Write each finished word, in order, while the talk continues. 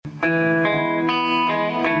Welcome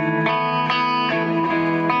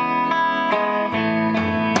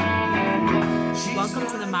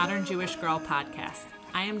to the Modern Jewish Girl podcast.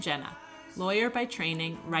 I am Jenna, lawyer by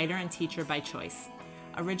training, writer and teacher by choice.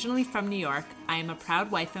 Originally from New York, I am a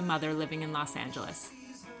proud wife and mother living in Los Angeles.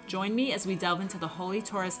 Join me as we delve into the Holy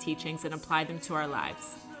Torah's teachings and apply them to our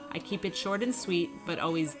lives. I keep it short and sweet, but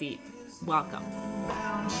always deep. Welcome.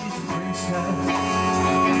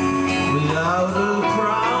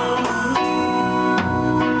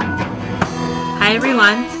 Hi,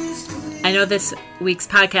 everyone. I know this week's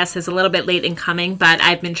podcast is a little bit late in coming, but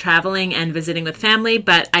I've been traveling and visiting with family,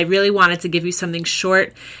 but I really wanted to give you something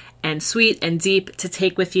short and sweet and deep to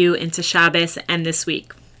take with you into Shabbos and this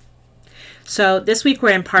week. So this week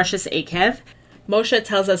we're in Parshas Eikev. Moshe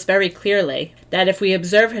tells us very clearly that if we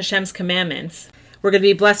observe Hashem's commandments, we're going to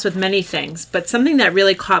be blessed with many things. But something that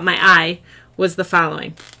really caught my eye was the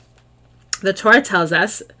following. The Torah tells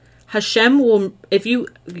us, Hashem will, if you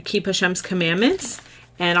keep Hashem's commandments,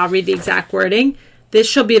 and I'll read the exact wording, this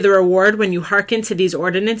shall be the reward when you hearken to these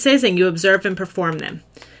ordinances and you observe and perform them.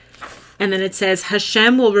 And then it says,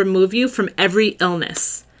 Hashem will remove you from every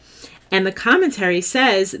illness. And the commentary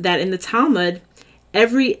says that in the Talmud,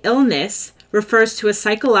 every illness refers to a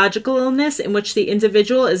psychological illness in which the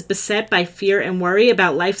individual is beset by fear and worry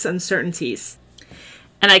about life's uncertainties.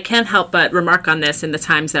 And I can't help but remark on this in the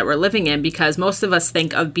times that we're living in, because most of us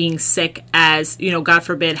think of being sick as, God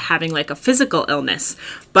forbid, having like a physical illness.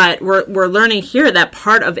 But we're learning here that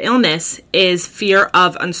part of illness is fear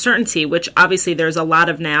of uncertainty, which obviously there's a lot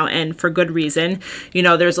of now, and for good reason.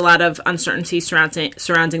 There's a lot of uncertainty surrounding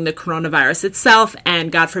the coronavirus itself,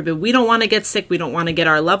 and God forbid, we don't want to get sick. We don't want to get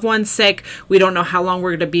our loved ones sick. We don't know how long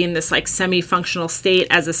we're going to be in this like semi-functional state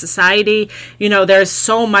as a society. There's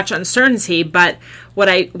so much uncertainty, but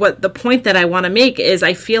what the point that I want to make is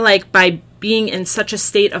I feel like by being in such a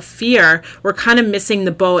state of fear, we're kind of missing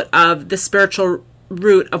the boat of the spiritual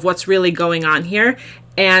root of what's really going on here.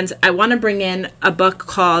 And I want to bring in a book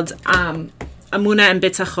called Amunah and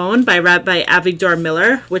Bitachon by Rabbi Avigdor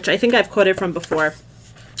Miller, which I think I've quoted from before,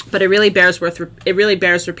 but it really bears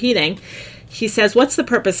repeating. He says, what's the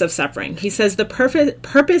purpose of suffering? He says the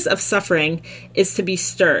purpose of suffering is to be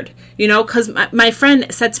stirred. Because my friend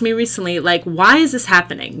said to me recently, like, why is this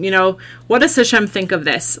happening? What does Hashem think of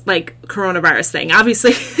this, like, coronavirus thing?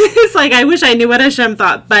 Obviously, it's like, I wish I knew what Hashem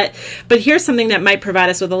thought. But here's something that might provide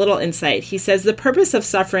us with a little insight. He says the purpose of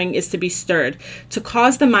suffering is to be stirred, to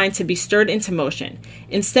cause the mind to be stirred into motion.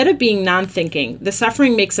 Instead of being non-thinking, the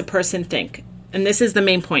suffering makes a person think. And this is the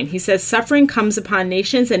main point. He says, suffering comes upon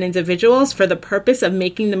nations and individuals for the purpose of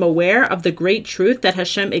making them aware of the great truth that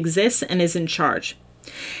Hashem exists and is in charge.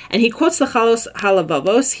 And he quotes the Chalos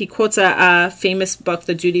Halavavos. He quotes a famous book,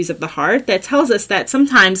 The Duties of the Heart, that tells us that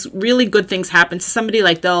sometimes really good things happen to somebody,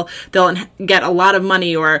 like they'll get a lot of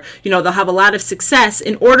money, or, they'll have a lot of success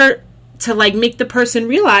in order to make the person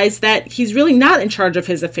realize that he's really not in charge of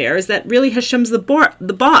his affairs, that really Hashem's the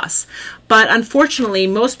boss. But unfortunately,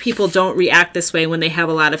 most people don't react this way when they have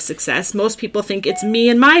a lot of success. Most people think it's me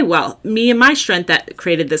and my wealth, me and my strength that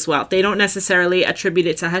created this wealth. They don't necessarily attribute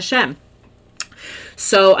it to Hashem.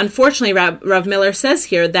 So unfortunately, Rav Miller says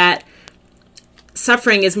here that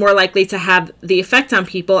suffering is more likely to have the effect on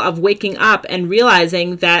people of waking up and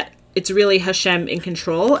realizing that it's really Hashem in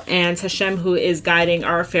control, and Hashem who is guiding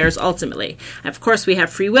our affairs ultimately. Of course, we have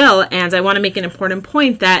free will, and I want to make an important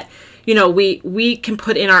point that, we can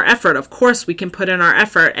put in our effort. Of course, we can put in our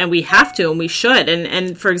effort, and we have to, and we should.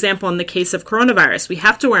 And for example, in the case of coronavirus, we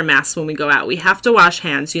have to wear masks when we go out. We have to wash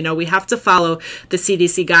hands. We have to follow the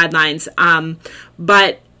CDC guidelines.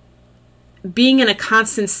 But being in a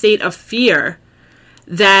constant state of fear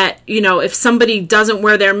that, if somebody doesn't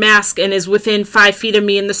wear their mask and is within 5 feet of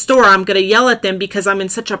me in the store, I'm going to yell at them because I'm in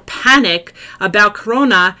such a panic about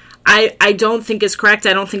corona, I don't think is correct.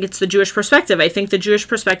 I don't think it's the Jewish perspective. I think the Jewish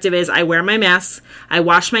perspective is I wear my mask, I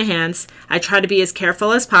wash my hands, I try to be as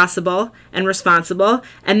careful as possible and responsible,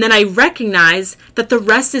 and then I recognize that the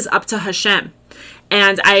rest is up to Hashem.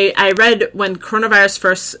 And I read, when coronavirus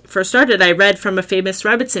first started, I read from a famous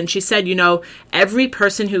Rebbitzin. She said, every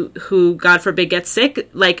person who God forbid gets sick,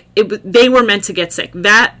 they were meant to get sick.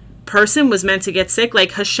 That person was meant to get sick.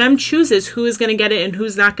 Like, Hashem chooses who is going to get it and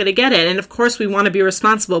who's not going to get it. And of course, we want to be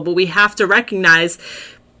responsible, but we have to recognize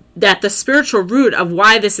that the spiritual root of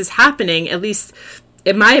why this is happening, at least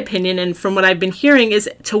in my opinion, and from what I've been hearing, is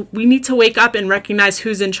we need to wake up and recognize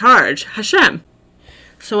who's in charge, Hashem.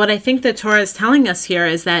 So what I think the Torah is telling us here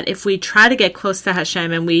is that if we try to get close to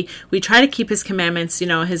Hashem and we try to keep his commandments,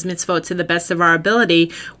 his mitzvot to the best of our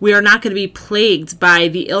ability, we are not going to be plagued by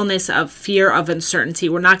the illness of fear of uncertainty.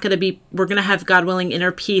 We're going to have, God willing,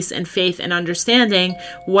 inner peace and faith and understanding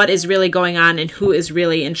what is really going on and who is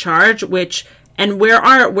really in charge, and where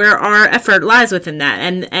our effort lies within that,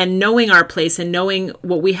 and knowing our place and knowing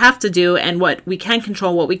what we have to do and what we can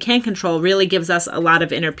control, what we can't control, really gives us a lot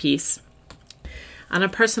of inner peace. On a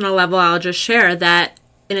personal level, I'll just share that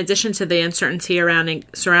in addition to the uncertainty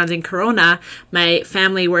surrounding Corona, my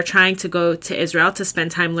family were trying to go to Israel to spend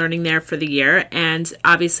time learning there for the year. And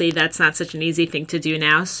obviously that's not such an easy thing to do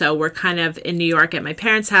now. So we're kind of in New York at my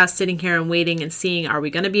parents' house, sitting here and waiting and seeing, are we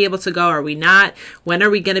going to be able to go? Are we not? When are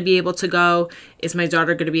we going to be able to go? Is my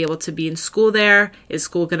daughter going to be able to be in school there? Is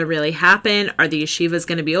school going to really happen? Are the yeshivas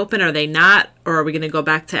going to be open? Are they not? Or are we going to go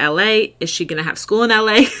back to LA? Is she going to have school in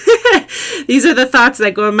LA? These are the thoughts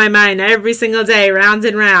that go in my mind every single day, round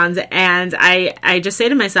and round. And I just say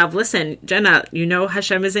to myself, listen, Jenna,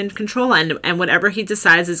 Hashem is in control, and whatever he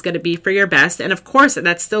decides is going to be for your best. And of course,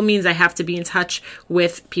 that still means I have to be in touch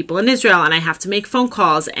with people in Israel, and I have to make phone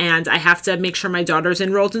calls, and I have to make sure my daughter's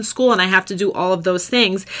enrolled in school, and I have to do all of those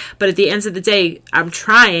things. But at the end of the day, I'm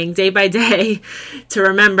trying day by day to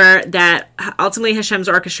remember that ultimately Hashem's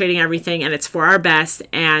orchestrating everything, and it's for our best,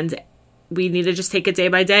 and we need to just take it day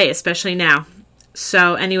by day, especially now.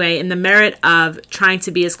 So anyway, in the merit of trying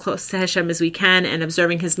to be as close to Hashem as we can and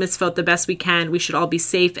observing his mitzvot the best we can, we should all be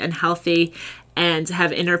safe and healthy and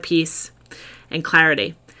have inner peace and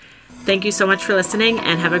clarity. Thank you so much for listening,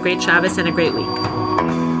 and have a great Shabbos and a great week.